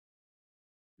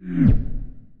It's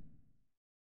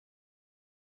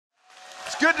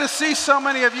good to see so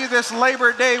many of you this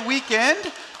Labor Day weekend.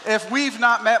 If we've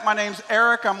not met, my name's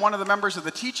Eric. I'm one of the members of the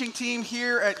teaching team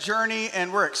here at Journey,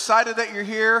 and we're excited that you're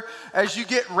here. As you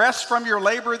get rest from your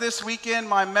labor this weekend,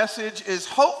 my message is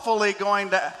hopefully going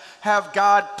to have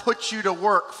God put you to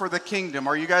work for the kingdom.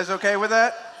 Are you guys okay with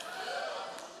that?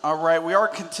 All right, we are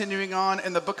continuing on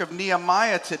in the book of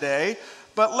Nehemiah today,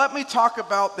 but let me talk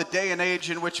about the day and age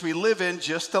in which we live in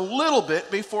just a little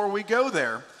bit before we go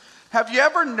there. Have you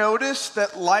ever noticed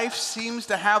that life seems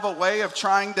to have a way of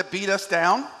trying to beat us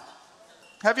down?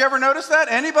 Have you ever noticed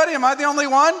that? Anybody? Am I the only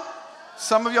one?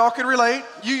 Some of y'all can relate.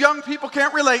 You young people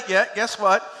can't relate yet. Guess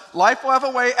what? Life will have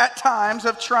a way at times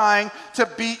of trying to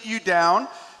beat you down,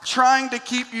 trying to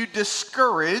keep you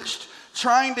discouraged,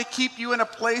 trying to keep you in a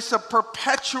place of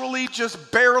perpetually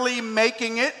just barely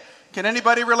making it. Can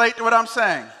anybody relate to what I'm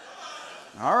saying?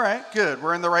 All right, good.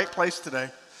 We're in the right place today.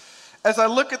 As I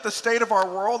look at the state of our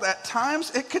world, at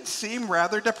times it could seem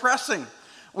rather depressing.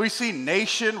 We see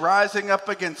nation rising up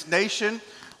against nation.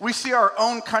 We see our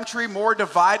own country more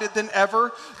divided than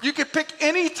ever. You could pick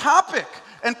any topic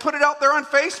and put it out there on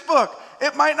Facebook.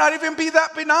 It might not even be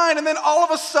that benign, and then all of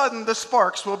a sudden the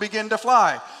sparks will begin to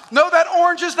fly. No, that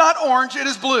orange is not orange, it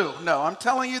is blue. No, I'm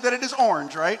telling you that it is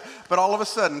orange, right? But all of a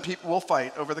sudden people will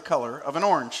fight over the color of an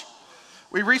orange.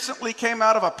 We recently came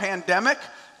out of a pandemic,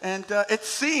 and it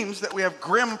seems that we have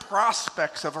grim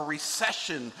prospects of a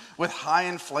recession with high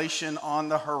inflation on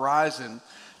the horizon.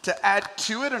 To add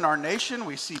to it, in our nation,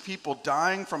 we see people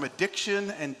dying from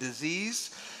addiction and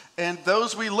disease. And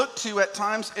those we look to at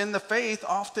times in the faith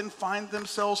often find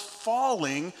themselves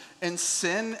falling in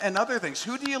sin and other things.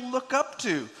 Who do you look up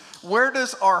to? Where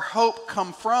does our hope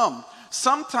come from?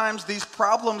 Sometimes these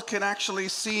problems can actually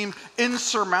seem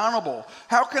insurmountable.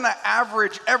 How can an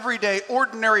average, everyday,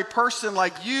 ordinary person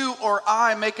like you or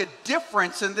I make a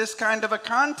difference in this kind of a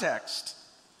context?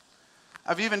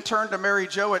 I've even turned to Mary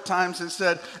Jo at times and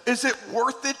said, is it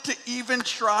worth it to even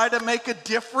try to make a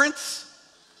difference?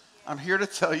 I'm here to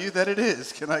tell you that it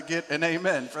is. Can I get an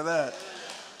amen for that?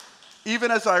 Even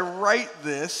as I write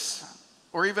this,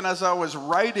 or even as I was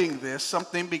writing this,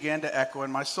 something began to echo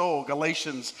in my soul.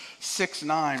 Galatians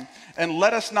 6:9. And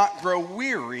let us not grow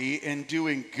weary in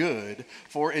doing good,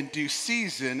 for in due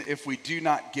season, if we do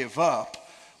not give up,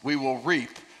 we will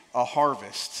reap a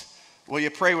harvest. Will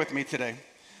you pray with me today?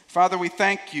 Father, we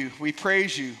thank you. We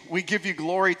praise you. We give you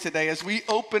glory today. As we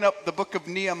open up the book of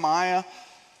Nehemiah,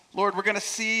 Lord, we're going to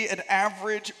see an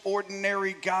average,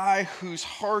 ordinary guy whose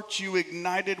heart you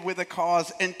ignited with a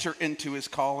cause enter into his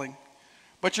calling.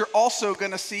 But you're also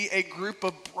going to see a group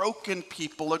of broken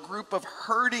people, a group of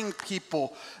hurting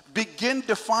people begin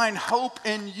to find hope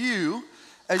in you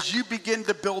as you begin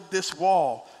to build this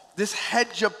wall, this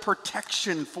hedge of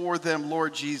protection for them,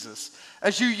 Lord Jesus.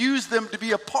 As you use them to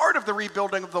be a part of the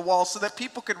rebuilding of the wall so that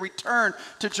people could return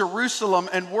to Jerusalem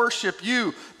and worship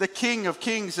you, the King of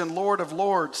Kings and Lord of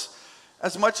Lords.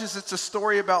 As much as it's a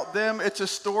story about them, it's a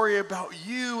story about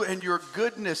you and your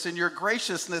goodness and your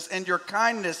graciousness and your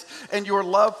kindness and your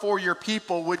love for your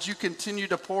people. Would you continue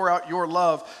to pour out your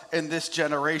love in this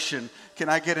generation? Can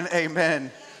I get an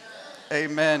amen?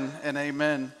 Amen and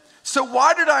amen. So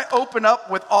why did I open up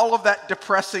with all of that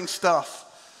depressing stuff?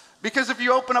 Because if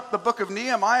you open up the book of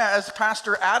Nehemiah, as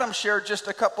Pastor Adam shared just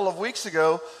a couple of weeks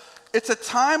ago, it's a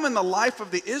time in the life of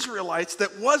the Israelites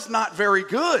that was not very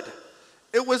good.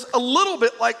 It was a little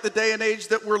bit like the day and age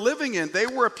that we're living in. They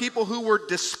were a people who were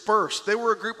dispersed. They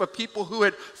were a group of people who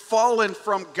had fallen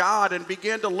from God and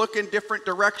began to look in different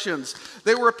directions.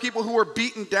 They were a people who were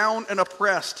beaten down and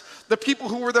oppressed. The people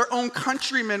who were their own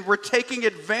countrymen were taking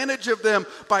advantage of them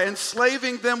by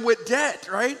enslaving them with debt,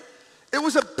 right? It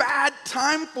was a bad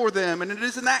time for them, and it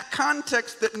is in that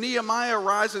context that Nehemiah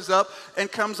rises up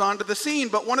and comes onto the scene.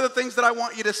 But one of the things that I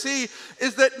want you to see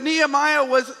is that Nehemiah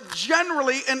was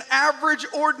generally an average,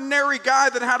 ordinary guy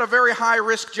that had a very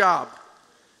high-risk job.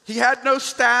 He had no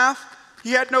staff.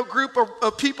 He had no group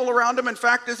of people around him. In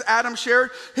fact, as Adam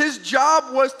shared, his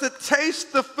job was to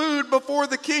taste the food before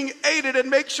the king ate it and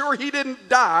make sure he didn't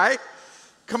die.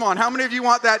 Come on, how many of you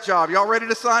want that job? Y'all ready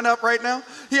to sign up right now?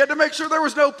 He had to make sure there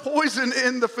was no poison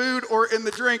in the food or in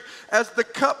the drink as the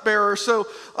cupbearer. So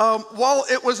while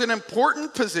it was an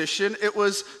important position, it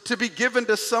was to be given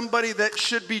to somebody that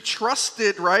should be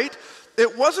trusted, right?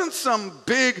 It wasn't some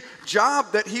big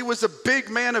job that he was a big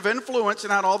man of influence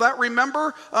and had all that.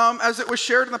 Remember, as it was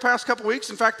shared in the past couple weeks,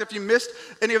 in fact, if you missed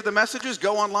any of the messages,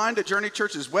 go online to Journey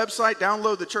Church's website,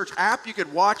 download the church app. You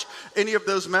could watch any of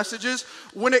those messages.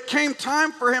 When it came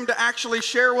time for him to actually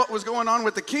share what was going on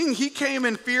with the king, he came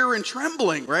in fear and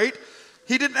trembling, right?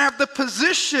 He didn't have the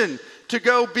position to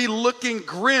go be looking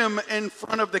grim in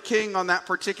front of the king on that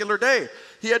particular day.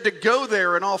 He had to go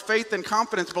there in all faith and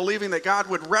confidence, believing that God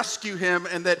would rescue him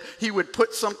and that he would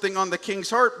put something on the king's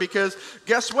heart, because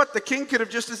guess what? The king could have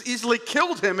just as easily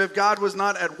killed him if God was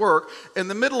not at work in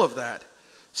the middle of that.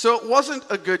 So it wasn't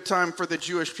a good time for the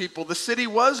Jewish people. The city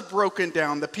was broken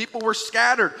down. The people were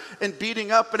scattered and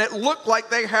beating up, and it looked like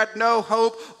they had no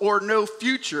hope or no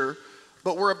future.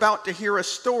 But we're about to hear a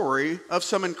story of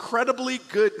some incredibly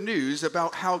good news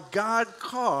about how God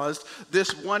caused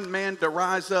this one man to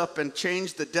rise up and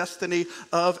change the destiny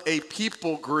of a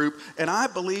people group. And I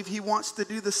believe he wants to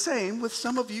do the same with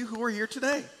some of you who are here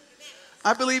today.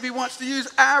 I believe he wants to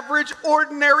use average,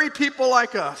 ordinary people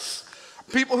like us.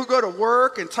 People who go to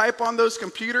work and type on those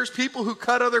computers, people who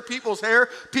cut other people's hair,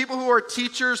 people who are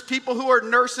teachers, people who are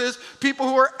nurses, people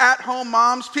who are at-home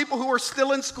moms, people who are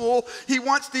still in school. He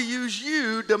wants to use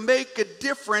you to make a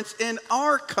difference in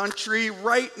our country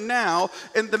right now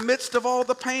in the midst of all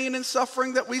the pain and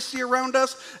suffering that we see around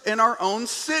us in our own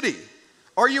city.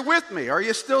 Are you with me? Are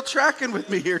you still tracking with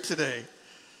me here today?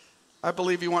 I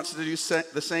believe he wants to do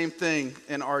the same thing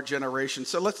in our generation.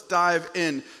 So let's dive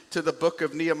into the book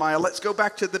of Nehemiah. Let's go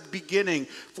back to the beginning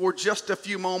for just a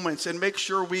few moments and make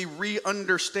sure we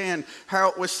re-understand how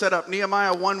it was set up.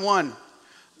 Nehemiah 1:1.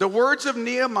 The words of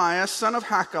Nehemiah, son of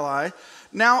Hakaliah.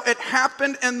 Now it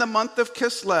happened in the month of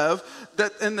Kislev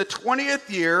that in the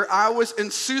 20th year I was in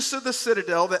Susa the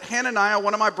citadel, that Hananiah,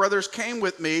 one of my brothers, came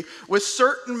with me with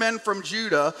certain men from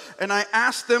Judah, and I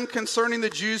asked them concerning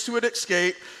the Jews who had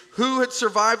escaped, who had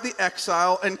survived the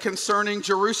exile, and concerning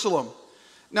Jerusalem.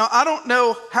 Now, I don't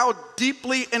know how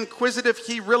deeply inquisitive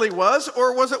he really was,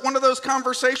 or was it one of those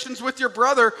conversations with your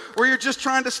brother where you're just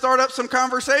trying to start up some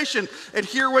conversation and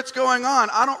hear what's going on?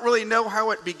 I don't really know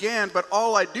how it began, but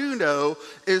all I do know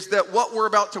is that what we're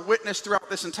about to witness throughout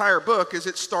this entire book is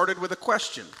it started with a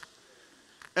question.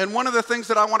 And one of the things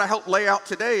that I want to help lay out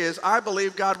today is I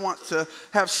believe God wants to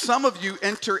have some of you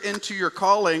enter into your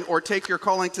calling or take your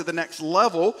calling to the next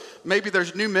level. Maybe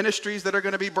there's new ministries that are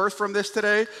going to be birthed from this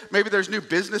today. Maybe there's new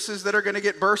businesses that are going to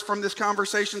get birthed from this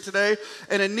conversation today.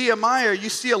 And in Nehemiah, you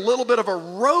see a little bit of a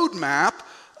roadmap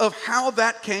of how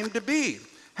that came to be.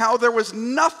 How there was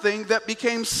nothing that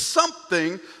became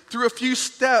something through a few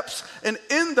steps. And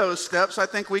in those steps, I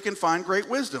think we can find great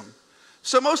wisdom.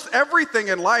 So most everything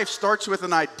in life starts with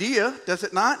an idea, does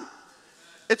it not?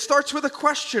 It starts with a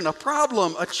question, a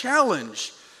problem, a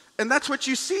challenge. And that's what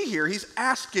you see here. He's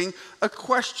asking a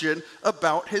question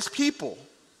about his people.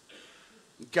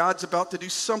 God's about to do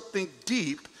something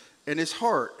deep in his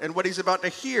heart. And what he's about to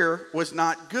hear was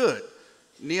not good.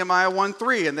 Nehemiah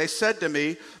 1:3, and they said to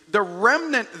me, the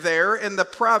remnant there in the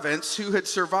province who had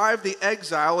survived the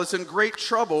exile is in great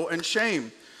trouble and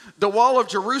shame. The wall of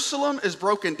Jerusalem is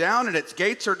broken down and its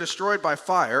gates are destroyed by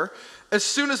fire. As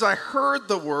soon as I heard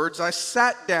the words, I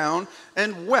sat down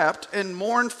and wept and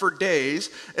mourned for days,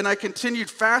 and I continued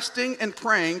fasting and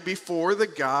praying before the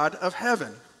God of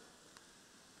heaven.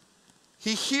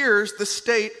 He hears the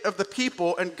state of the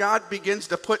people, and God begins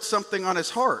to put something on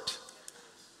his heart.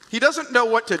 He doesn't know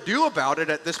what to do about it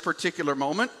at this particular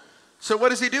moment. So what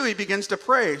does he do? He begins to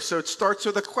pray. So it starts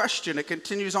with a question. It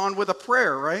continues on with a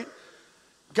prayer, right?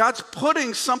 God's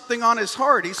putting something on his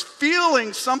heart. He's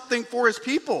feeling something for his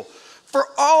people. For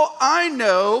all I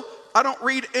know, I don't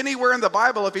read anywhere in the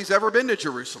Bible if he's ever been to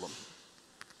Jerusalem.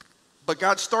 But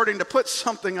God's starting to put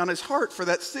something on his heart for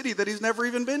that city that he's never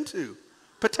even been to.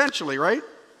 Potentially, right?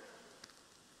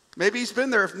 Maybe he's been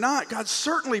there. If not, God's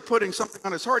certainly putting something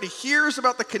on his heart. He hears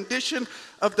about the condition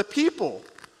of the people.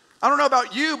 I don't know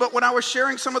about you, but when I was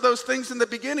sharing some of those things in the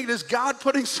beginning, is God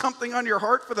putting something on your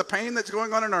heart for the pain that's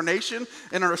going on in our nation,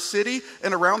 in our city,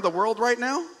 and around the world right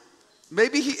now?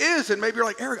 Maybe he is, and maybe you're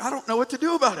like, Eric, I don't know what to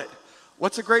do about it.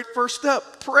 What's a great first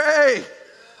step? Pray.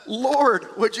 Lord,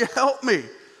 would you help me?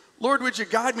 Lord, would you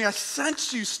guide me? I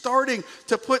sense you starting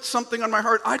to put something on my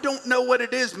heart. I don't know what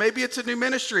it is. Maybe it's a new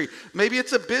ministry. Maybe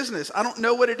it's a business. I don't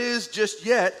know what it is just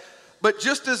yet. But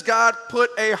just as God put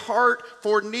a heart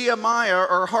for Nehemiah,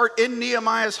 or a heart in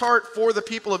Nehemiah's heart for the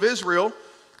people of Israel,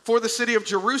 for the city of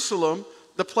Jerusalem,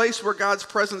 the place where God's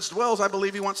presence dwells, I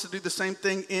believe he wants to do the same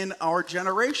thing in our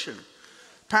generation.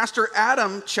 Pastor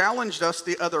Adam challenged us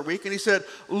the other week, and he said,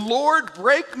 Lord,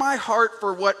 break my heart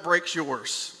for what breaks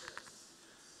yours.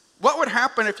 What would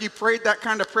happen if you prayed that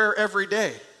kind of prayer every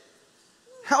day?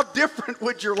 How different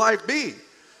would your life be?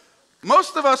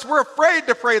 Most of us, we're afraid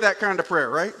to pray that kind of prayer,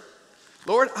 right?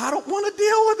 Lord, I don't want to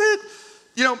deal with it.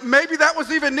 You know, maybe that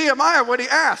was even Nehemiah what he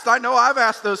asked. I know I've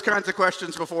asked those kinds of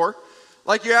questions before.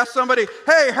 Like you ask somebody,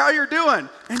 hey, how you doing?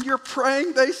 And you're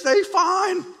praying, they say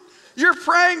fine. You're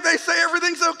praying, they say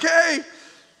everything's okay.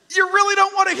 You really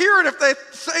don't want to hear it if they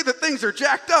say that things are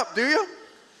jacked up, do you?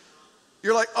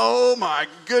 You're like, oh my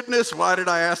goodness, why did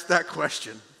I ask that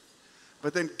question?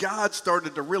 But then God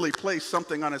started to really place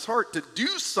something on his heart to do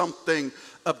something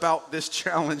about this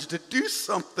challenge, to do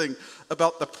something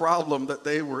about the problem that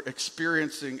they were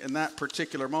experiencing in that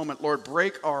particular moment. Lord,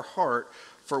 break our heart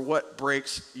for what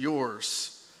breaks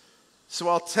yours. So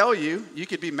I'll tell you, you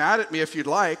could be mad at me if you'd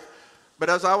like, but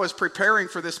as I was preparing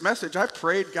for this message, I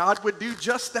prayed God would do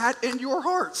just that in your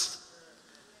hearts.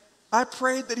 I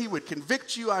prayed that he would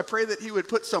convict you. I pray that he would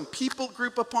put some people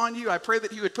group upon you. I pray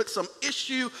that he would put some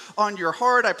issue on your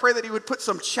heart. I pray that he would put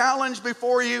some challenge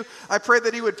before you. I pray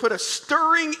that he would put a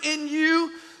stirring in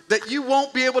you that you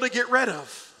won't be able to get rid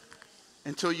of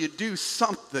until you do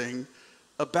something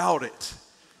about it.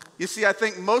 You see, I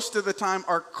think most of the time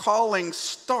our calling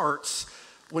starts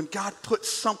when God puts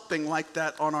something like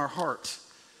that on our heart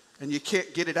and you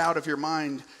can't get it out of your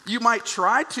mind. You might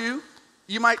try to.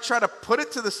 You might try to put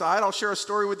it to the side. I'll share a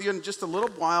story with you in just a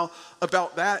little while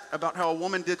about that, about how a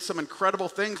woman did some incredible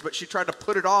things, but she tried to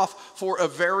put it off for a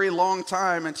very long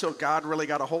time until God really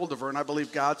got a hold of her. And I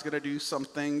believe God's going to do some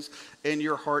things in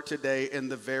your heart today in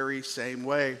the very same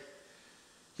way.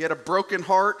 He had a broken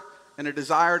heart and a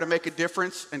desire to make a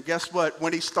difference. And guess what?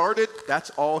 When he started,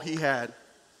 that's all he had.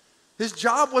 His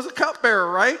job was a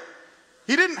cupbearer, right?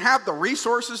 He didn't have the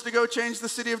resources to go change the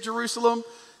city of Jerusalem.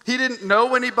 He didn't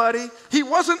know anybody. He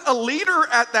wasn't a leader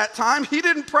at that time. He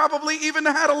didn't probably even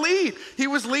know how to lead. He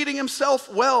was leading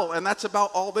himself well, and that's about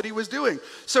all that he was doing.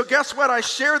 So guess what? I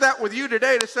share that with you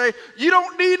today to say, you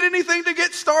don't need anything to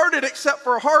get started except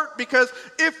for a heart, because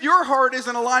if your heart is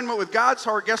in alignment with God's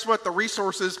heart, guess what? The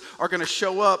resources are going to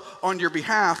show up on your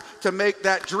behalf to make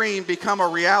that dream become a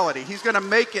reality. He's going to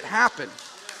make it happen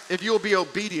if you will be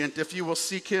obedient, if you will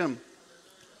seek him.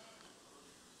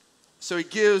 So he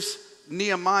gives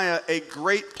Nehemiah a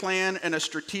great plan and a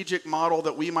strategic model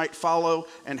that we might follow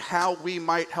and how we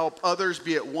might help others,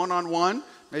 be it one-on-one,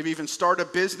 maybe even start a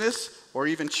business or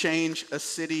even change a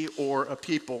city or a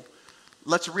people.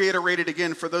 Let's reiterate it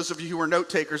again for those of you who are note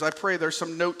takers. I pray there's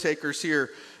some note takers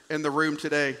here in the room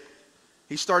today.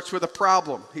 He starts with a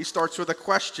problem. He starts with a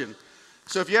question.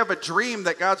 So if you have a dream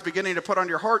that God's beginning to put on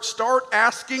your heart, start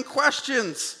asking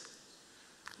questions.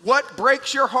 What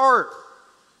breaks your heart?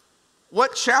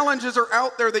 What challenges are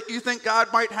out there that you think God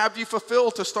might have you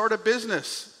fulfill to start a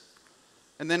business?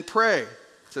 And then pray. It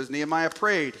says Nehemiah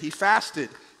prayed. He fasted.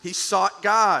 He sought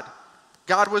God.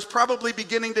 God was probably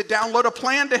beginning to download a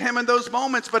plan to him in those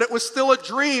moments, but it was still a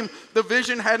dream. The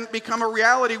vision hadn't become a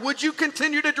reality. Would you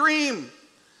continue to dream?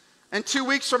 And 2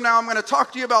 weeks from now, I'm going to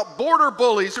talk to you about border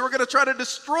bullies who are going to try to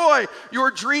destroy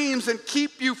your dreams and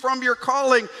keep you from your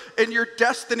calling and your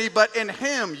destiny. But in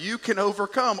him, you can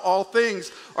overcome. All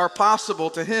things are possible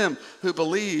to him who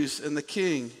believes in the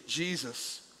King,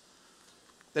 Jesus.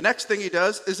 The next thing he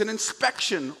does is an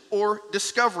inspection or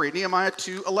discovery, Nehemiah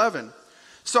 2:11.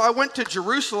 So I went to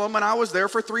Jerusalem and I was there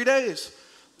for 3 days.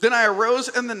 Then I arose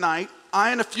in the night,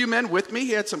 I and a few men with me.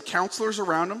 He had some counselors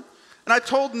around him. And I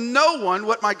told no one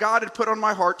what my God had put on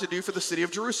my heart to do for the city of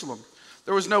Jerusalem.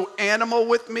 There was no animal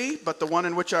with me but the one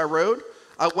in which I rode.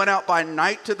 I went out by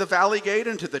night to the valley gate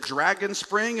and to the dragon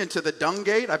spring and to the dung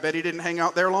gate. I bet he didn't hang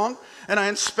out there long. And I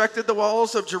inspected the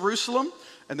walls of Jerusalem,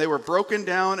 and they were broken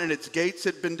down, and its gates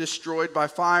had been destroyed by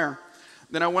fire.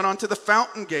 Then I went on to the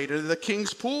fountain gate and to the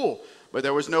king's pool, but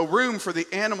there was no room for the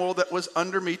animal that was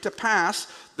under me to pass.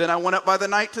 Then I went up by the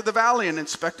night to the valley and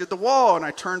inspected the wall, and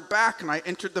I turned back and I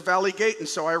entered the valley gate, and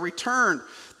so I returned.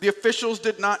 The officials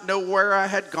did not know where I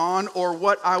had gone or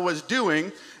what I was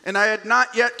doing, and I had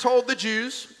not yet told the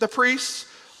Jews, the priests,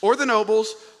 or the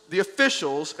nobles, the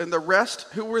officials, and the rest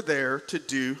who were there to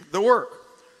do the work.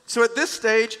 So at this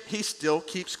stage, he still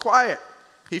keeps quiet.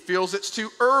 He feels it's too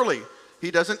early.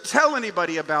 He doesn't tell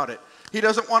anybody about it. He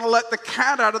doesn't want to let the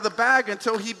cat out of the bag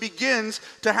until he begins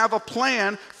to have a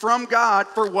plan from God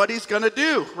for what he's going to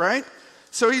do, right?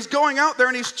 So he's going out there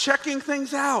and he's checking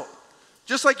things out.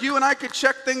 Just like you and I could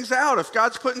check things out. If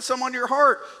God's putting some on your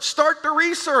heart, start the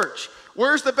research.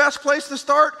 Where's the best place to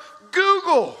start?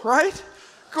 Google, right?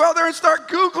 Go out there and start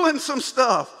Googling some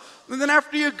stuff. And then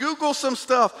after you Google some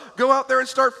stuff, go out there and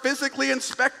start physically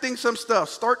inspecting some stuff.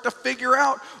 Start to figure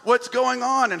out what's going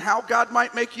on and how God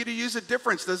might make you to use a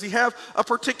difference. Does he have a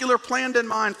particular plan in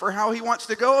mind for how he wants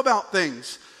to go about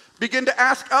things? Begin to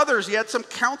ask others. He had some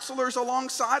counselors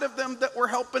alongside of them that were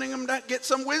helping him to get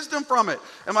some wisdom from it.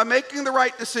 Am I making the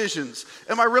right decisions?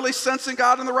 Am I really sensing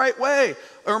God in the right way?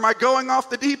 Or am I going off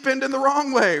the deep end in the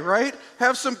wrong way, right?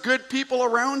 Have some good people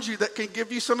around you that can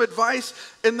give you some advice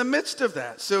in the midst of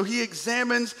that. So he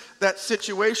examines that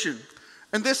situation.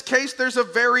 In this case, there's a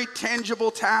very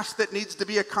tangible task that needs to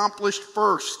be accomplished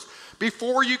first.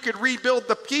 Before you could rebuild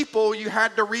the people, you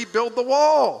had to rebuild the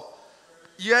wall.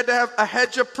 You had to have a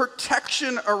hedge of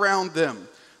protection around them.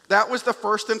 That was the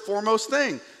first and foremost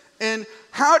thing. And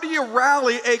how do you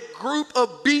rally a group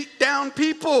of beat down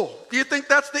people? Do you think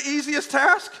that's the easiest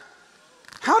task?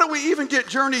 How do we even get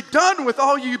Journey done with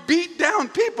all you beat down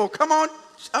people? Come on,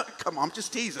 I'm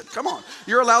just teasing. Come on.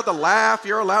 You're allowed to laugh.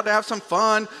 You're allowed to have some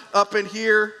fun up in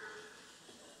here.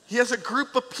 He has a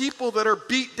group of people that are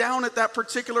beat down at that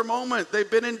particular moment. They've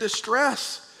been in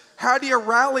distress. How do you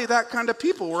rally that kind of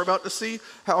people? We're about to see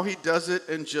how he does it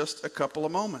in just a couple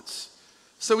of moments.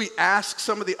 So he asks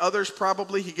some of the others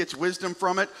probably. He gets wisdom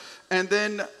from it. And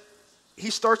then he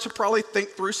starts to probably think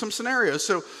through some scenarios.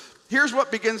 So here's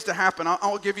what begins to happen.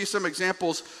 I'll give you some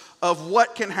examples of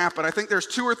what can happen. I think there's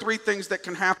 2 or 3 things that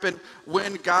can happen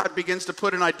when God begins to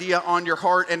put an idea on your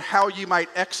heart and how you might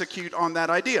execute on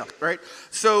that idea, right?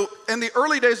 So in the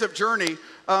early days of Journey,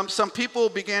 some people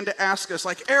began to ask us,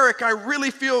 like, Eric, I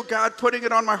really feel God putting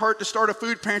it on my heart to start a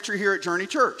food pantry here at Journey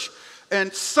Church.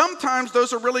 And sometimes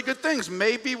those are really good things.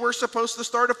 Maybe we're supposed to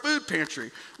start a food pantry.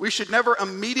 We should never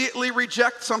immediately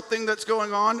reject something that's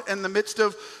going on in the midst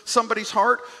of somebody's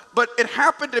heart. But it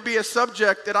happened to be a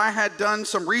subject that I had done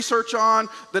some research on,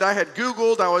 that I had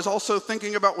Googled. I was also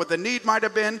thinking about what the need might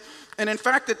have been. And in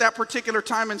fact, at that particular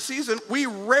time and season, we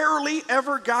rarely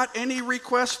ever got any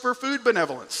requests for food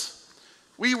benevolence.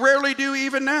 We rarely do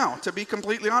even now, to be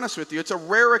completely honest with you. It's a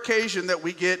rare occasion that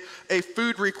we get a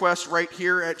food request right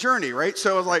here at Journey, right?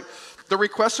 So it's like the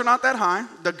requests are not that high.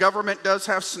 The government does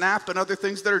have SNAP and other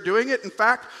things that are doing it. In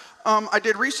fact, I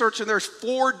did research and there's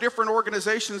 4 different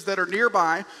organizations that are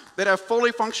nearby that have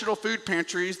fully functional food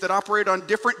pantries that operate on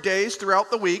different days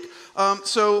throughout the week.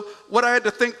 So what I had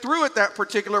to think through at that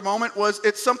particular moment was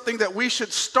it's something that we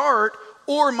should start,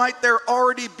 or might there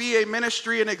already be a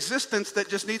ministry in existence that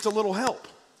just needs a little help?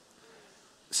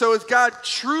 So is God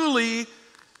truly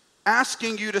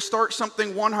asking you to start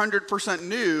something 100%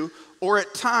 new, or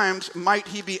at times might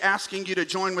he be asking you to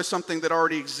join with something that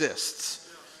already exists?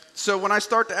 So when I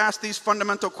start to ask these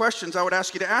fundamental questions, I would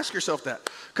ask you to ask yourself that.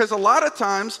 Because a lot of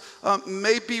times,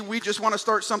 maybe we just want to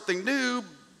start something new,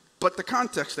 but the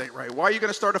context ain't right. Why are you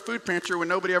going to start a food pantry when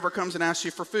nobody ever comes and asks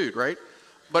you for food, right?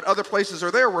 But other places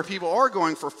are there where people are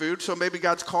going for food, so maybe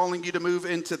God's calling you to move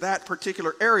into that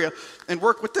particular area and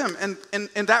work with them. And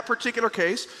in that particular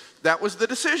case, that was the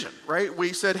decision, right?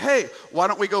 We said, hey, why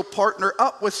don't we go partner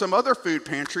up with some other food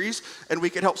pantries and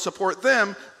we could help support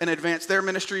them and advance their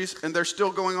ministries, and they're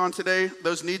still going on today.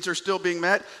 Those needs are still being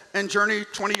met, and Journey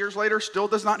 20 years later still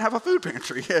does not have a food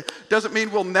pantry. Doesn't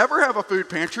mean we'll never have a food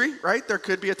pantry, right? There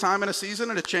could be a time and a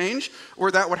season and a change where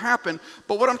that would happen.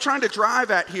 But what I'm trying to drive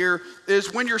at here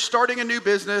is when you're starting a new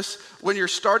business, when you're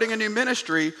starting a new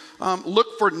ministry,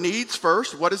 look for needs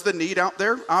first. What is the need out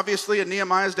there? Obviously, in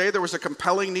Nehemiah's day, there was a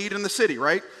compelling need in the city,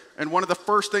 right? And one of the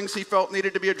first things he felt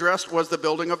needed to be addressed was the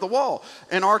building of the wall.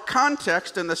 In our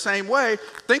context, in the same way,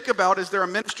 think about, is there a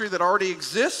ministry that already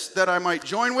exists that I might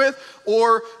join with?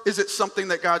 Or is it something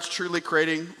that God's truly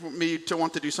creating me to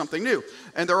want to do something new?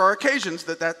 And there are occasions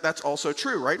that's also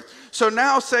true, right? So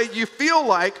now say you feel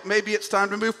like maybe it's time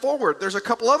to move forward. There's a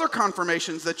couple other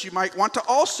confirmations that you might want to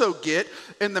also get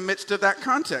in the midst of that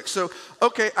context. So,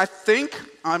 okay, I think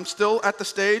I'm still at the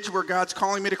stage where God's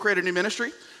calling me to create a new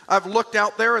ministry. I've looked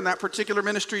out there and that particular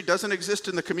ministry doesn't exist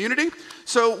in the community.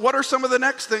 So what are some of the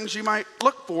next things you might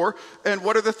look for, and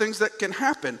what are the things that can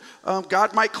happen?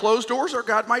 God might close doors or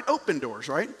God might open doors,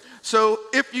 right? So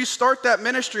if you start that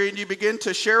ministry and you begin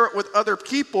to share it with other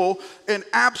people and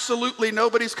absolutely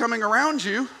nobody's coming around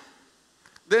you,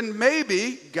 then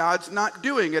maybe God's not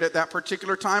doing it at that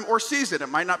particular time or season. It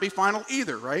might not be final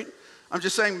either, right? I'm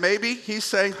just saying maybe he's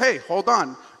saying, hey, hold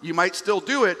on. You might still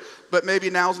do it, but maybe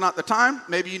now's not the time.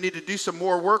 Maybe you need to do some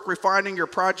more work refining your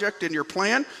project and your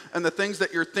plan and the things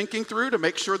that you're thinking through to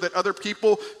make sure that other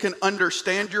people can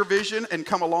understand your vision and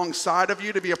come alongside of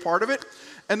you to be a part of it.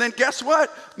 And then guess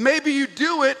what? Maybe you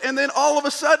do it, and then all of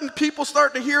a sudden people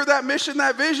start to hear that mission,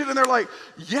 that vision, and they're like,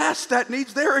 yes, that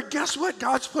needs there. And guess what?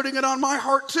 God's putting it on my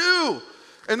heart too.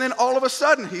 And then all of a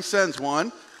sudden he sends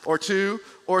 1 or 2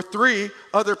 or 3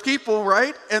 other people,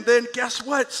 right? And then guess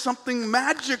what? Something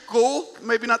magical,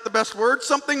 maybe not the best word,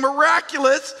 something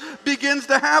miraculous begins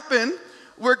to happen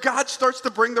where God starts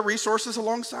to bring the resources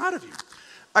alongside of you.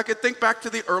 I could think back to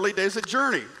the early days of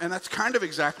Journey, and that's kind of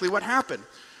exactly what happened.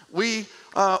 We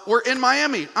were in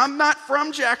Miami. I'm not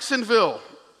from Jacksonville.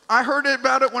 I heard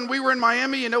about it when we were in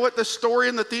Miami. You know what the story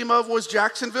and the theme of was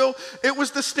Jacksonville? It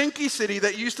was the stinky city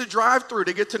that you used to drive through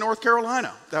to get to North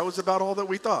Carolina. That was about all that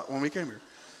we thought when we came here.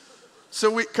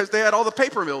 So because they had all the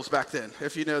paper mills back then,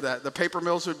 if you know that. The paper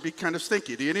mills would be kind of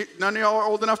stinky. None of y'all are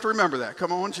old enough to remember that.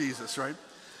 Come on, Jesus, right?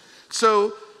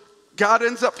 So God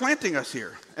ends up planting us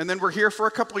here. And then we're here for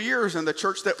a couple of years, and the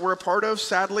church that we're a part of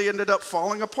sadly ended up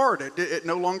falling apart. It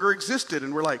no longer existed.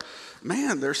 And we're like,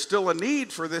 man, there's still a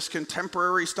need for this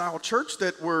contemporary style church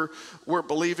that we're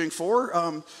believing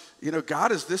for.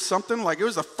 God, is this something? Like, it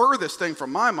was the furthest thing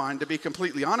from my mind, to be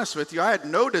completely honest with you. I had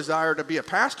no desire to be a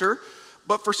pastor,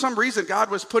 but for some reason, God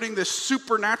was putting this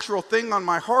supernatural thing on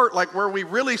my heart, like where we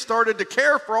really started to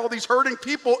care for all these hurting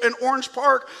people in Orange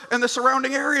Park and the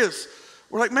surrounding areas.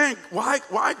 We're like, man, why,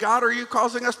 God, are you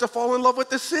causing us to fall in love with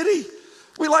this city?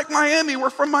 We like Miami. We're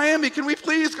from Miami. Can we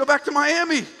please go back to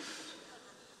Miami?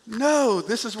 No,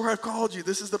 this is where I've called you.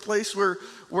 This is the place where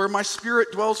my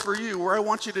spirit dwells for you, where I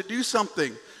want you to do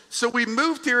something. So we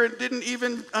moved here and didn't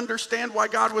even understand why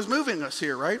God was moving us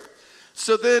here, right?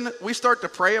 So then we start to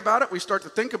pray about it. We start to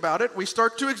think about it. We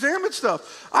start to examine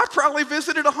stuff. I probably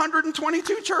visited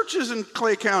 122 churches in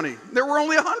Clay County. There were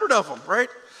only 100 of them, right?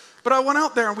 But I went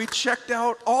out there and we checked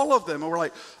out all of them. And we're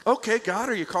like, okay, God,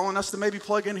 are you calling us to maybe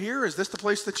plug in here? Is this the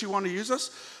place that you want to use us?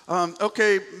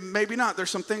 Okay, maybe not. There's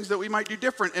some things that we might do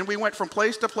different. And we went from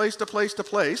place to place to place to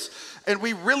place. And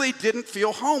we really didn't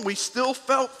feel home. We still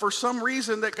felt for some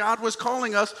reason that God was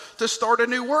calling us to start a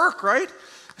new work, right?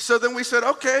 So then we said,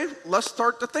 okay, let's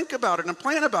start to think about it and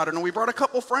plan about it. And we brought a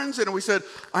couple friends in and we said,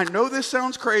 I know this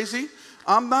sounds crazy.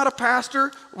 I'm not a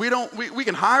pastor. We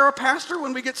can hire a pastor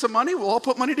when we get some money. We'll all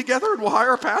put money together and we'll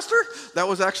hire a pastor. That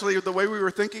was actually the way we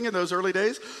were thinking in those early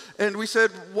days. And we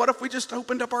said, what if we just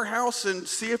opened up our house and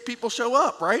see if people show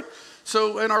up, right?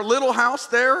 So in our little house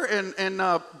there in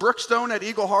Brookstone at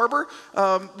Eagle Harbor,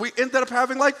 we ended up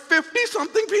having like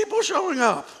 50-something people showing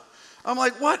up. I'm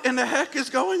like, what in the heck is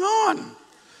going on?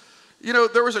 You know,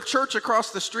 there was a church across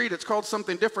the street. It's called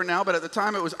something different now, but at the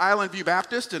time it was Island View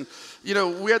Baptist. And,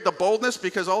 we had the boldness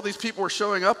because all these people were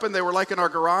showing up and they were like in our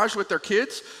garage with their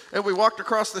kids. And we walked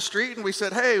across the street and we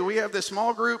said, hey, we have this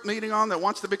small group meeting on that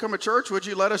wants to become a church. Would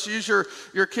you let us use your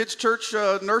kids' church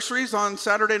nurseries on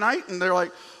Saturday night? And they're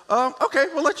like, okay,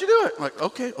 we'll let you do it. I'm like,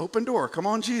 okay, open door. Come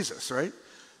on, Jesus, right?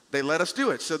 They let us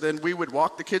do it. So then we would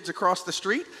walk the kids across the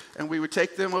street and we would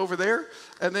take them over there.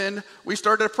 And then we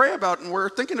started to pray about it and we're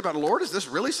thinking about, Lord, is this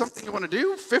really something you want to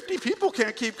do? 50 people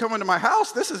can't keep coming to my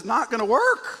house. This is not going to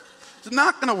work. It's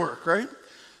not going to work, right?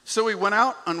 So we went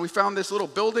out and we found this little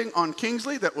building on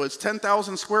Kingsley that was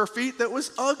 10,000 square feet that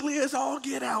was ugly as all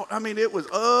get out. I mean, it was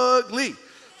ugly.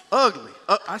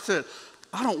 I said,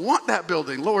 I don't want that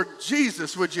building. Lord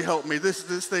Jesus, would you help me? This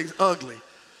thing's ugly.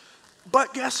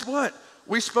 But guess what?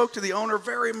 We spoke to the owner,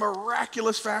 very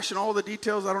miraculous fashion, all the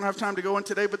details I don't have time to go in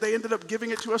today, but they ended up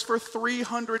giving it to us for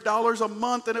 $300 a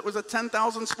month, and it was a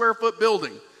 10,000 square foot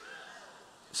building.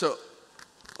 So,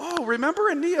 remember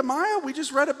in Nehemiah, we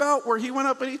just read about where he went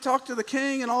up and he talked to the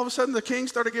king, and all of a sudden the king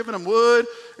started giving him wood,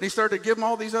 and he started to give him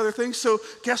all these other things. So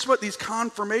guess what? These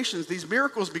confirmations, these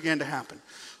miracles began to happen.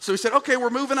 So he said, okay,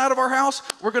 we're moving out of our house.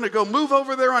 We're going to go move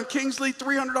over there on Kingsley,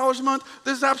 $300 a month.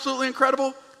 This is absolutely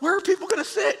incredible. Where are people going to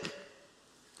sit?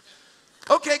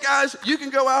 Okay, guys, you can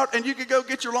go out and you can go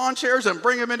get your lawn chairs and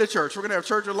bring them into church. We're going to have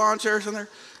church with lawn chairs in there.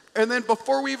 And then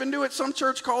before we even knew it, some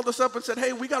church called us up and said,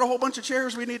 hey, we got a whole bunch of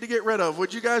chairs we need to get rid of.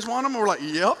 Would you guys want them? And we're like,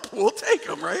 yep, we'll take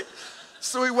them, right?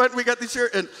 So we went and we got these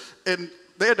chairs, and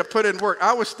they had to put in work.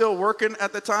 I was still working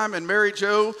at the time, and Mary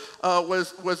Jo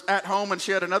was at home, and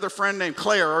she had another friend named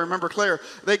Claire. I remember Claire.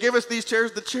 They gave us these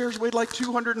chairs. The chairs weighed like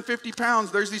 250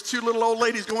 pounds. There's these two little old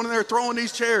ladies going in there throwing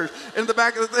these chairs in the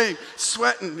back of the thing,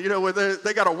 sweating.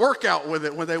 They got a workout with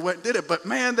it when they went and did it. But,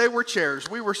 man, they were chairs.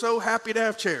 We were so happy to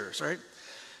have chairs, right?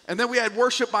 And then we had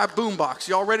worship by boombox.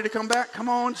 Y'all ready to come back? Come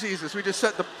on, Jesus. We just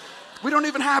set the... We don't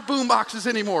even have boom boxes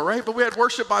anymore, right? But we had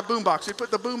worship by boombox. We put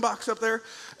the boombox up there,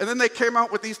 and then they came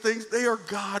out with these things. They are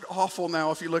god-awful now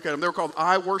if you look at them. They were called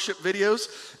I Worship videos,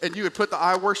 and you would put the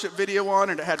I Worship video on,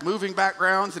 and it had moving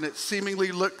backgrounds, and it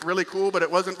seemingly looked really cool, but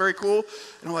it wasn't very cool.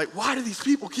 And I'm like, why do these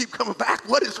people keep coming back?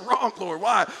 What is wrong, Lord?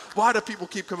 Why do people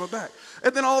keep coming back?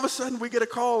 And then all of a sudden, we get a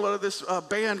call out of this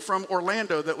band from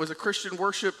Orlando that was a Christian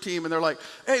worship team, and they're like,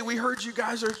 hey, we heard you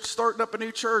guys are starting up a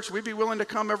new church. We'd be willing to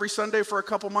come every Sunday for a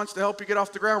couple months to help you get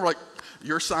off the ground. We're like,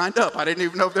 you're signed up. I didn't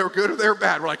even know if they were good or they were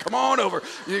bad. We're like, come on over.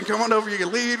 You can come on over. You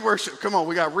can lead worship. Come on.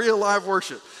 We got real live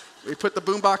worship. We put the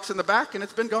boombox in the back, and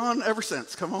it's been gone ever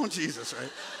since. Come on, Jesus,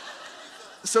 right?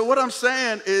 So what I'm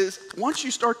saying is, once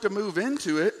you start to move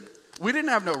into it, we didn't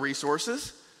have no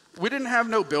resources. We didn't have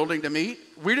no building to meet.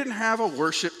 We didn't have a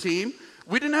worship team.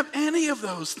 We didn't have any of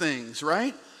those things,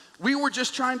 right? We were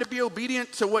just trying to be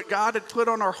obedient to what God had put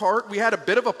on our heart. We had a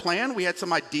bit of a plan. We had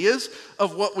some ideas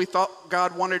of what we thought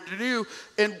God wanted to do.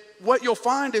 And what you'll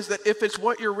find is that if it's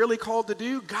what you're really called to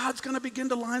do, God's going to begin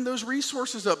to line those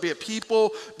resources up, be it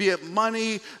people, be it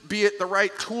money, be it the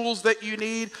right tools that you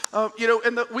need.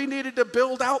 We needed to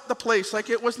build out the place.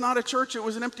 Like, it was not a church, it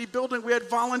was an empty building. We had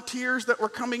volunteers that were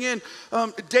coming in.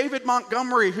 David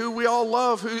Montgomery, who we all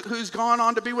love, who's gone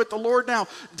on to be with the Lord now.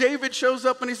 David shows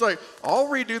up and he's like, I'll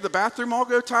redo the bathroom, I'll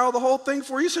go tile the whole thing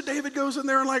for you. So David goes in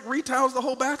there and like retiles the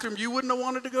whole bathroom. You wouldn't have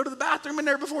wanted to go to the bathroom in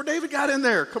there before David got in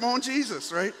there. Come on,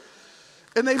 Jesus, right?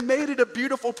 And they made it a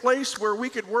beautiful place where we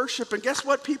could worship. And guess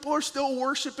what? People are still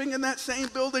worshiping in that same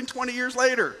building 20 years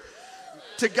later.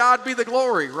 To God be the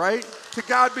glory, right? To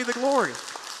God be the glory.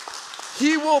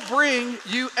 He will bring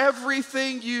you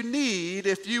everything you need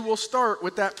if you will start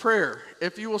with that prayer.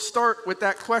 If you will start with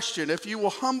that question. If you will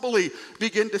humbly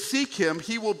begin to seek him,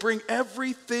 he will bring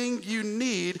everything you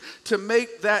need to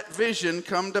make that vision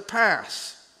come to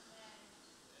pass.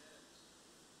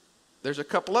 There's a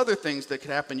couple other things that could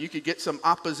happen. You could get some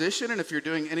opposition, and if you're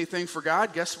doing anything for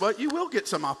God, guess what? You will get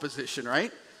some opposition,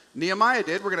 right? Nehemiah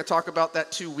did. We're going to talk about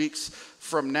that 2 weeks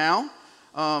from now.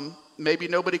 Maybe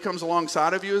nobody comes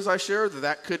alongside of you as I share.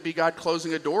 That could be God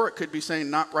closing a door. It could be saying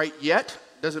not right yet.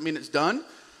 Doesn't mean it's done.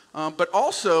 But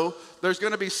also, there's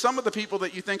going to be some of the people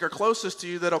that you think are closest to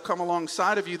you that'll come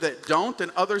alongside of you that don't,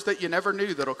 and others that you never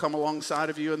knew that'll come alongside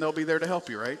of you, and they'll be there to help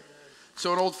you, right?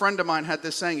 So an old friend of mine had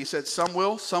this saying. He said, some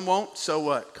will, some won't, so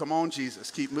what? Come on, Jesus.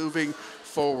 Keep moving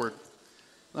forward.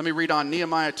 Let me read on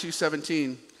Nehemiah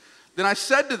 2:17. Then I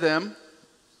said to them,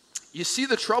 you see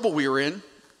the trouble we are in,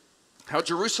 how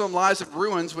Jerusalem lies in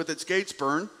ruins with its gates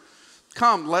burned.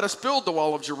 Come, let us build the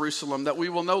wall of Jerusalem, that we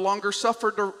will no longer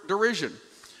suffer derision.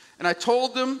 And I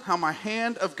told them how my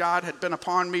hand of God had been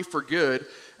upon me for good,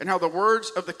 and how the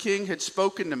words of the king had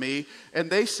spoken to me. And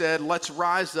they said, let's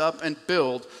rise up and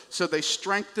build. So they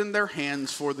strengthened their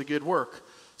hands for the good work.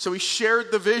 So he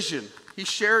shared the vision. He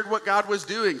shared what God was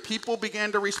doing. People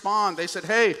began to respond. They said,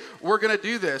 hey, we're going to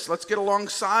do this. Let's get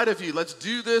alongside of you. Let's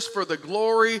do this for the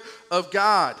glory of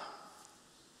God.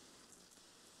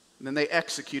 And then they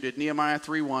executed Nehemiah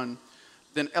 3:1.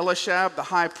 Then Elishab, the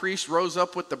high priest, rose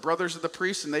up with the brothers of the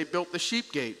priests, and they built the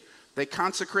sheep gate. They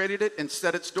consecrated it and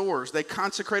set its doors. They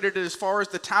consecrated it as far as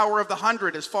the Tower of the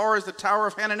 100, as far as the Tower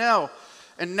of Hananel.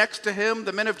 And next to him,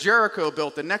 the men of Jericho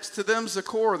built. And next to them,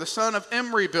 Zachor, the son of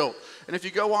Imri, built. And if you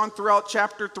go on throughout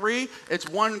chapter 3, it's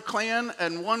one clan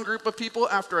and one group of people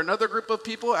after another group of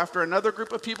people after another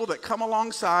group of people that come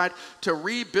alongside to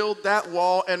rebuild that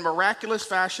wall in miraculous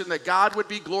fashion, that God would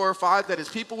be glorified, that his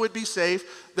people would be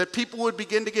safe, that people would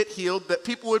begin to get healed, that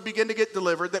people would begin to get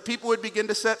delivered, that people would begin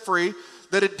to set free,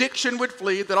 that addiction would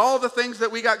flee, that all the things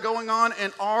that we got going on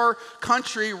in our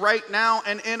country right now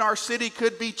and in our city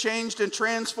could be changed and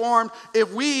transformed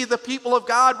if we, the people of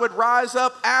God, would rise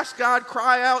up, ask God,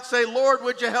 cry out, say, Lord,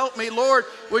 would you help me? Lord,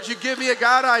 would you give me a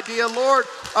God idea? Lord,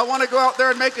 I want to go out there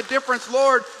and make a difference.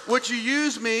 Lord, would you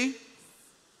use me?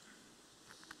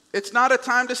 It's not a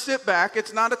time to sit back.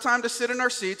 It's not a time to sit in our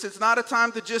seats. It's not a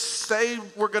time to just say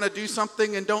we're going to do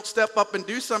something and don't step up and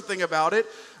do something about it.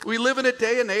 We live in a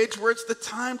day and age where it's the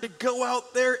time to go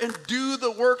out there and do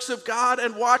the works of God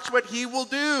and watch what he will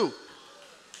do.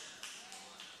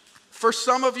 For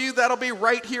some of you, that'll be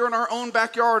right here in our own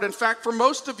backyard. In fact, for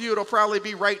most of you, it'll probably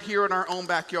be right here in our own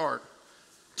backyard.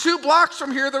 2 blocks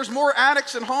from here, there's more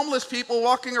addicts and homeless people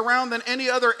walking around than any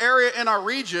other area in our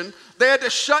region. They had to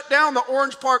shut down the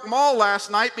Orange Park Mall last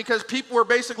night because people were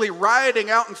basically rioting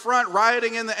out in front,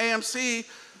 rioting in the AMC.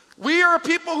 We are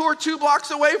people who are 2 blocks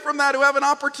away from that, who have an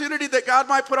opportunity that God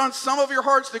might put on some of your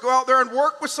hearts to go out there and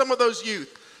work with some of those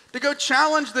youth, to go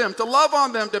challenge them, to love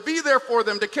on them, to be there for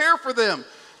them, to care for them.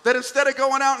 That instead of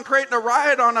going out and creating a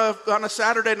riot on a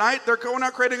Saturday night, they're going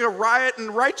out creating a riot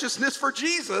in righteousness for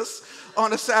Jesus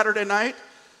on a Saturday night.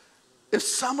 If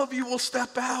some of you will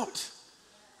step out,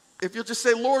 if you'll just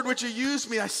say, Lord, would you use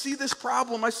me? I see this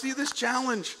problem. I see this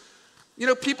challenge. You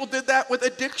know, people did that with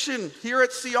addiction here at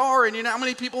CR, and you know how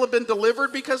many people have been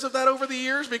delivered because of that over the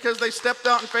years? Because they stepped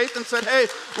out in faith and said, hey,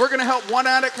 we're going to help one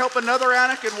addict, help another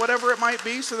addict, and whatever it might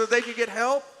be so that they could get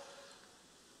help.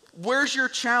 Where's your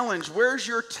challenge? Where's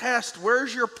your test?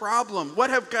 Where's your problem? What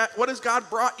has God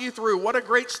brought you through? What a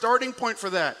great starting point for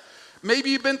that. Maybe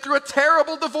you've been through a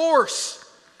terrible divorce,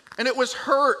 and it was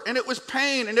hurt, and it was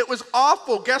pain, and it was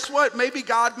awful. Guess what? Maybe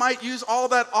God might use all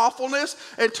that awfulness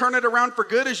and turn it around for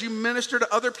good as you minister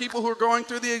to other people who are going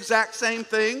through the exact same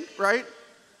thing, right?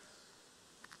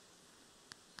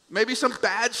 Maybe some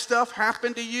bad stuff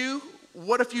happened to you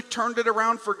What if you turned it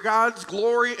around for God's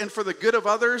glory and for the good of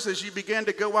others as you began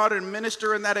to go out and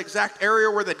minister in that exact area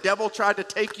where the devil tried to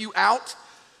take you out?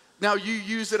 Now you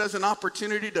use it as an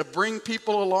opportunity to bring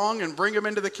people along and bring them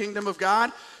into the kingdom of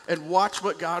God, and watch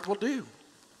what God will do.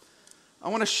 I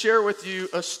want to share with you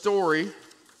a story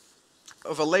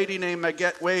of a lady named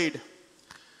Maggette Wade.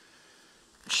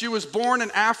 She was born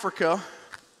in Africa,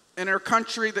 and her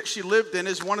country that she lived in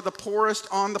is one of the poorest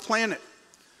on the planet.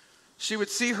 She would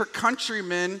see her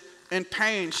countrymen in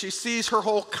pain. She sees her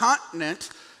whole continent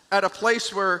at a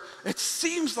place where it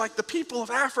seems like the people of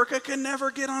Africa can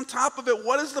never get on top of it.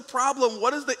 What is the problem?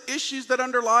 What is the issues that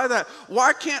underlie that?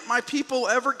 Why can't my people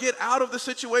ever get out of the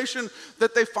situation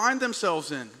that they find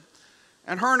themselves in?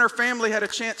 And her family had a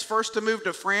chance first to move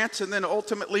to France and then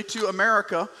ultimately to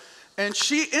America. And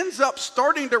she ends up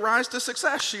starting to rise to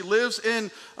success. She lives in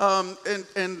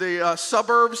the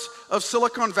suburbs of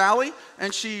Silicon Valley,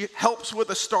 and she helps with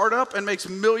a startup and makes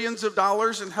millions of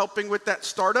dollars in helping with that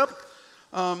startup.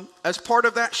 As part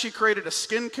of that, she created a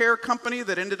skincare company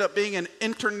that ended up being an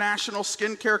international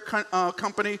skincare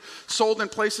company sold in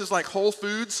places like Whole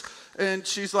Foods. And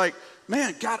she's like,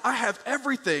 man, God, I have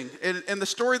everything. And the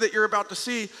story that you're about to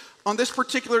see, on this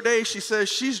particular day, she says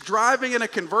she's driving in a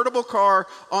convertible car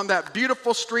on that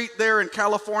beautiful street there in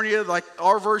California, like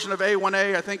our version of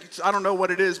A1A. I think I don't know what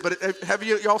it is, but have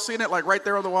y'all seen it, like right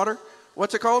there on the water?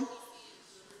 What's it called?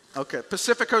 Okay,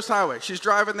 Pacific Coast Highway. She's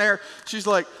driving there. She's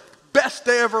like, best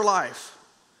day of her life.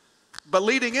 But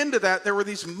leading into that, there were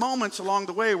these moments along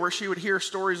the way where she would hear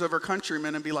stories of her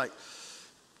countrymen and be like,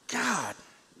 God,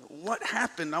 what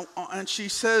happened? And she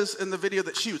says in the video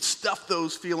that she would stuff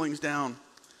those feelings down.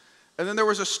 And then there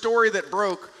was a story that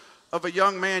broke of a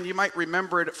young man, you might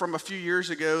remember it from a few years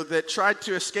ago, that tried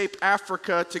to escape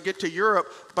Africa to get to Europe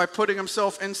by putting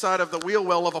himself inside of the wheel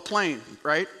well of a plane,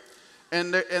 right?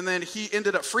 And then he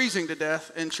ended up freezing to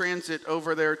death in transit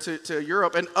over there to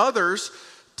Europe. And others,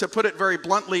 to put it very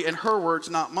bluntly, in her words,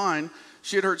 not mine,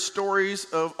 she had heard stories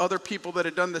of other people that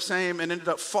had done the same and ended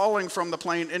up falling from the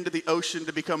plane into the ocean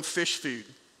to become fish food.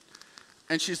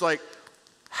 And she's like,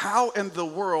 how in the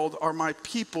world are my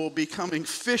people becoming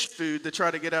fish food to try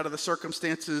to get out of the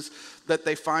circumstances that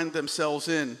they find themselves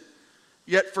in?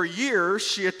 Yet for years,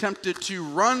 she attempted to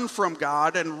run from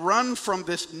God and run from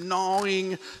this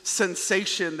gnawing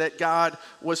sensation that God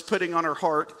was putting on her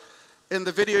heart. In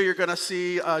the video you're going to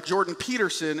see, Jordan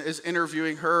Peterson is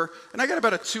interviewing her. And I got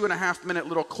about a 2.5-minute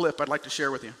little clip I'd like to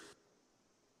share with you.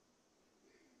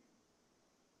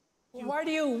 Why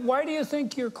do you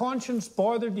think your conscience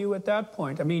bothered you at that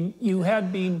point? I mean, you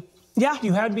had been,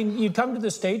 you'd come to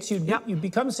the States, you'd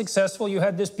become successful, you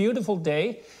had this beautiful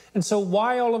day, and so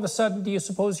why all of a sudden do you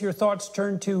suppose your thoughts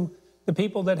turned to the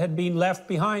people that had been left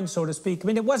behind, so to speak? I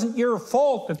mean, it wasn't your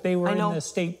fault that they were in the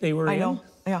state they were in. I know,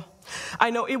 yeah. I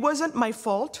know, it wasn't my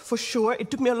fault, for sure.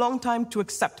 It took me a long time to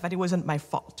accept that it wasn't my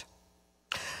fault.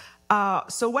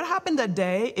 So what happened that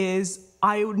day is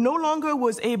I no longer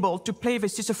was able to play the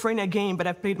schizophrenia game that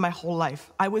I've played my whole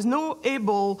life. I was no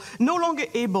longer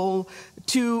able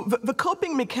to, the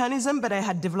coping mechanism that I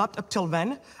had developed up till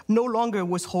then no longer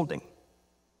was holding.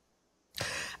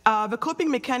 The coping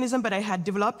mechanism that I had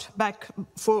developed back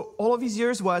for all of these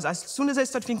years was, as soon as I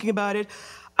started thinking about it,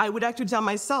 I would actually tell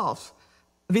myself,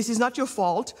 this is not your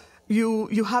fault,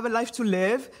 you have a life to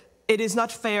live, it is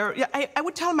not fair. Yeah, I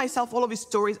would tell myself all of these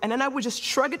stories, and then I would just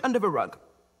shrug it under the rug.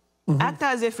 Act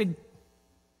as if it...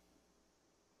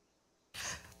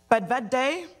 But that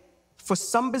day, for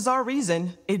some bizarre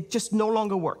reason, it just no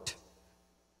longer worked.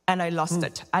 And I lost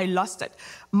it. I lost it.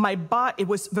 My body, it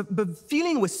was, the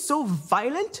feeling was so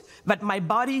violent that my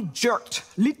body jerked,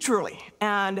 literally.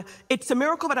 And it's a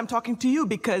miracle that I'm talking to you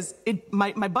because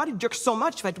my body jerked so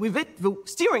much that with it, the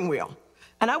steering wheel.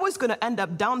 And I was going to end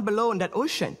up down below in that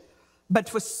ocean. But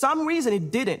for some reason,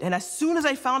 it didn't. And as soon as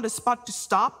I found a spot to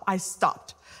stop, I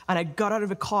stopped. And I got out of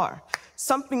the car.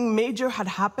 Something major had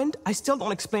happened. I still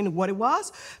don't explain what it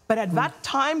was. But at that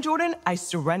time, Jordan, I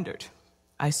surrendered.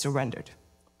 I surrendered.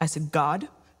 I said, God,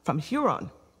 from here on,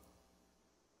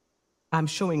 I'm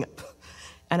showing up.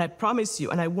 And I promise you,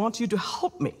 and I want you to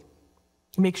help me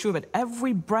make sure that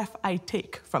every breath I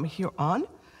take from here on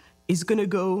is going to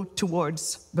go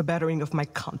towards the bettering of my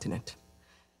continent.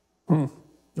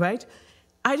 Right?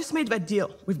 I just made that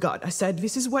deal with God. I said,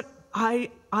 this is what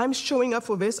I'm showing up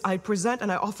for this. I present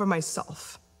and I offer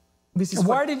myself. This is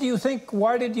why did you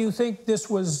think this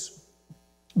was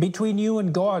between you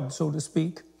and God, so to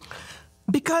speak?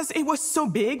 Because it was so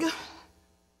big.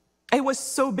 It was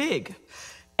so big.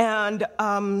 And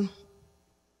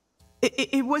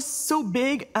it was so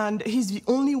big, and he's the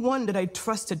only one that I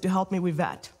trusted to help me with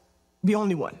that. The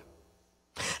only one.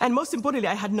 And most importantly,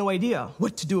 I had no idea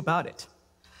what to do about it.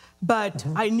 But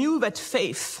I knew that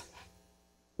faith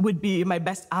would be my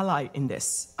best ally in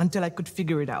this until I could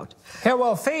figure it out. Yeah,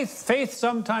 well, faith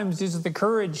sometimes is the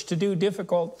courage to do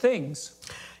difficult things.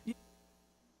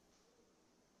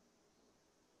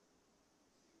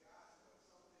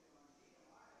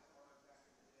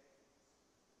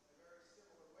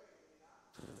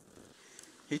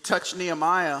 He touched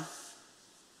Nehemiah,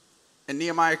 and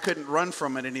Nehemiah couldn't run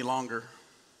from it any longer.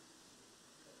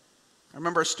 I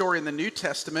remember a story in the New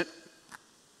Testament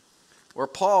where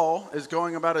Paul is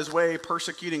going about his way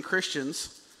persecuting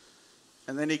Christians,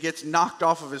 and then he gets knocked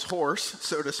off of his horse,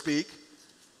 so to speak.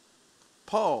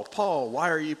 Paul, Paul, why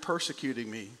are you persecuting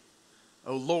me?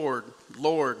 Oh, Lord,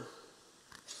 Lord.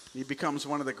 He becomes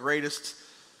one of the greatest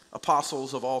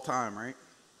apostles of all time, right?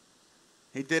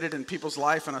 He did it in people's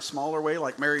life in a smaller way,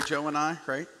 like Mary Jo and I,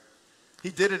 right? He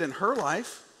did it in her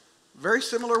life, very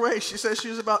similar way. She says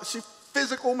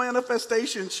physical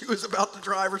manifestation. She was about to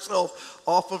drive herself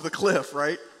off of the cliff,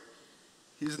 right?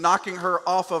 He's knocking her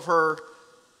off of her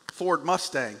Ford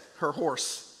Mustang, her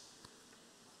horse,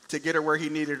 to get her where he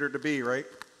needed her to be, right?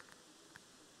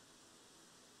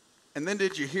 And then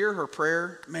did you hear her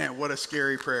prayer? Man, what a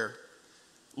scary prayer.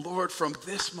 Lord, from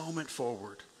this moment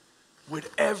forward, would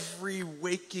every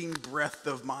waking breath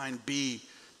of mine be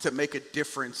to make a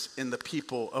difference in the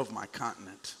people of my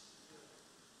continent?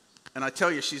 And I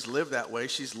tell you, she's lived that way.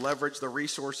 She's leveraged the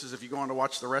resources. If you go on to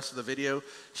watch the rest of the video,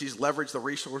 she's leveraged the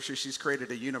resources. She's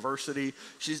created a university.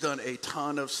 She's done a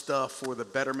ton of stuff for the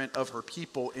betterment of her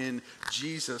people in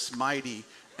Jesus' mighty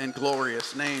and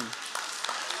glorious name.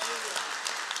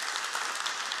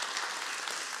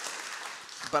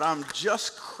 But I'm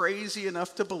just crazy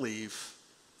enough to believe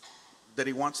that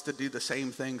he wants to do the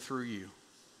same thing through you.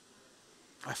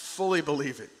 I fully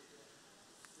believe it.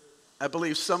 I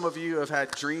believe some of you have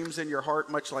had dreams in your heart,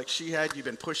 much like she had. You've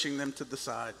been pushing them to the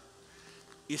side.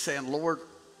 You're saying, Lord,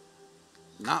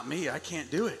 not me. I can't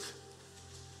do it.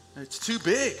 It's too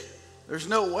big. There's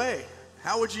no way.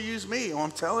 How would you use me? Well,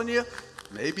 I'm telling you,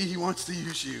 maybe he wants to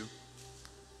use you.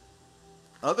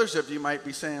 Others of you might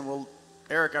be saying, well,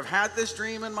 Eric, I've had this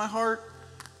dream in my heart,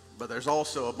 but there's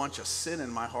also a bunch of sin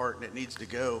in my heart and it needs to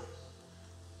go.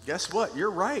 Guess what?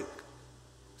 You're right.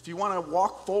 If you want to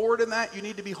walk forward in that, you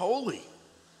need to be holy.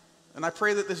 And I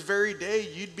pray that this very day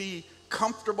you'd be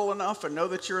comfortable enough and know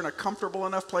that you're in a comfortable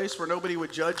enough place where nobody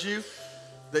would judge you,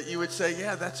 that you would say,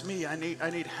 yeah, that's me. I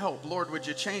need help. Lord, would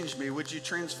you change me? Would you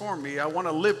transform me? I want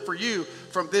to live for you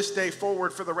from this day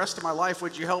forward for the rest of my life.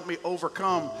 Would you help me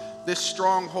overcome this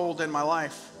stronghold in my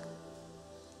life?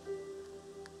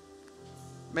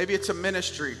 Maybe it's a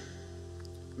ministry.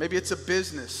 Maybe it's a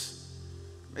business.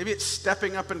 Maybe it's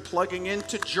stepping up and plugging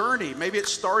into Journey. Maybe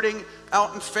it's starting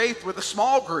out in faith with a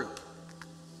small group.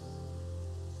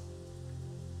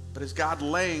 But is God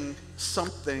laying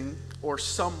something or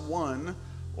someone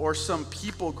or some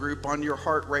people group on your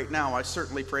heart right now? I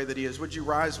certainly pray that he is. Would you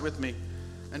rise with me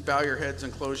and bow your heads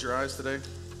and close your eyes today?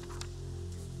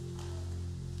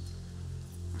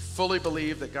 I fully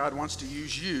believe that God wants to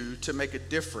use you to make a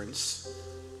difference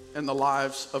in the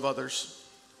lives of others.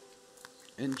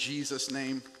 In Jesus'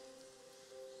 name.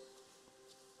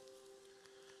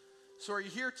 So are you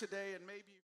here today and maybe